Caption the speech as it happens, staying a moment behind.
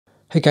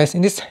Hey guys,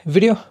 in this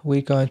video,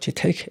 we're going to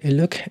take a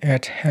look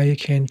at how you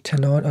can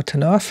turn on or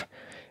turn off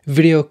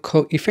video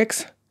code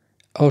effects,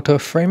 auto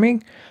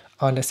framing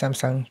on the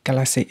Samsung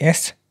Galaxy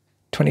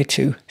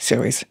S22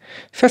 series.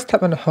 First,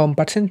 tap on the home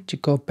button to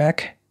go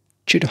back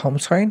to the home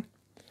screen.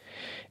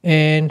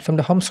 And from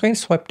the home screen,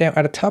 swipe down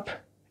at the top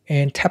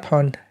and tap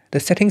on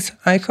the settings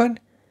icon.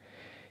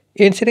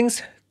 In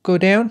settings, go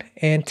down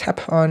and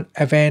tap on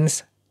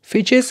advanced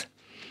features.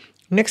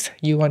 Next,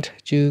 you want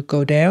to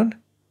go down.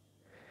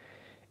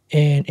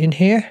 And in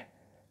here,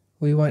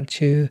 we want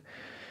to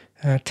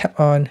tap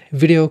on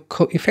video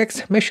code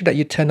effects. Make sure that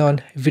you turn on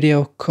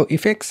video code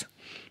effects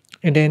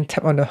and then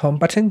tap on the home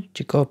button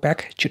to go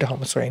back to the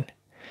home screen.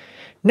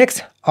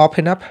 Next,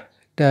 open up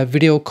the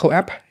video code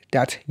app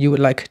that you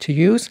would like to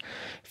use.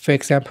 For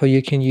example,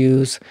 you can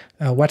use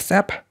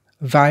WhatsApp,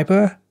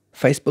 Viber,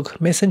 Facebook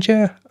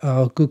Messenger,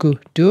 or Google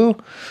Duo.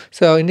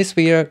 So in this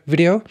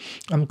video,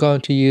 I'm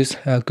going to use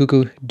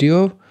Google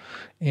Duo.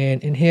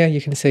 And in here, you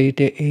can see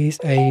there is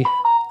a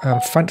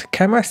front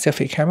camera,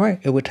 selfie camera,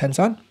 it will turn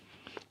on.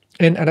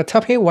 And at the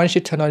top here, once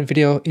you turn on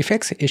video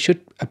effects, it should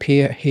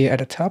appear here at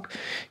the top.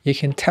 You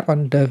can tap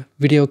on the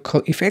video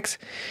code effects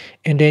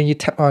and then you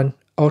tap on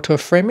auto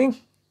framing.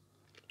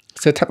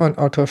 So tap on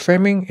auto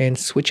framing and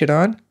switch it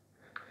on.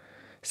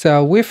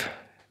 So with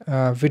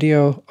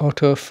video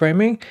auto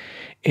framing,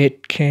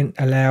 it can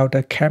allow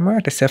the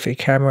camera, the selfie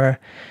camera,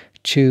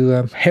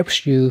 to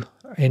help you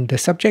in the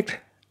subject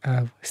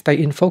stay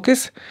in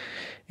focus.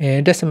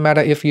 And it doesn't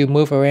matter if you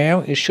move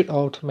around, it should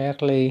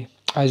automatically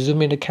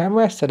zoom in the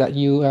camera so that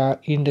you are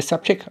in the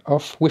subject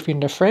of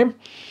within the frame.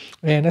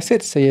 And that's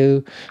it.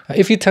 So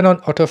if you turn on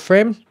auto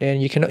frame,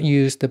 then you cannot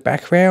use the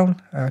background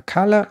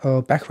color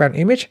or background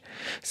image.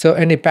 So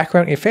any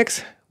background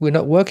effects will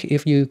not work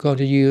if you're going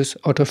to use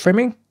auto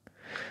framing.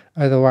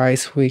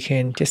 Otherwise, we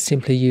can just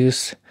simply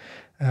use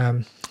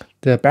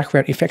the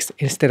background effects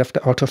instead of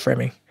the auto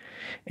framing.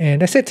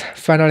 And that's it.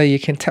 Finally, you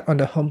can tap on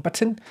the home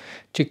button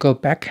to go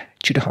back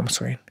to the home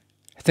screen.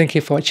 Thank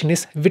you for watching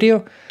this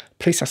video.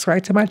 Please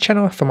subscribe to my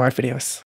channel for more videos.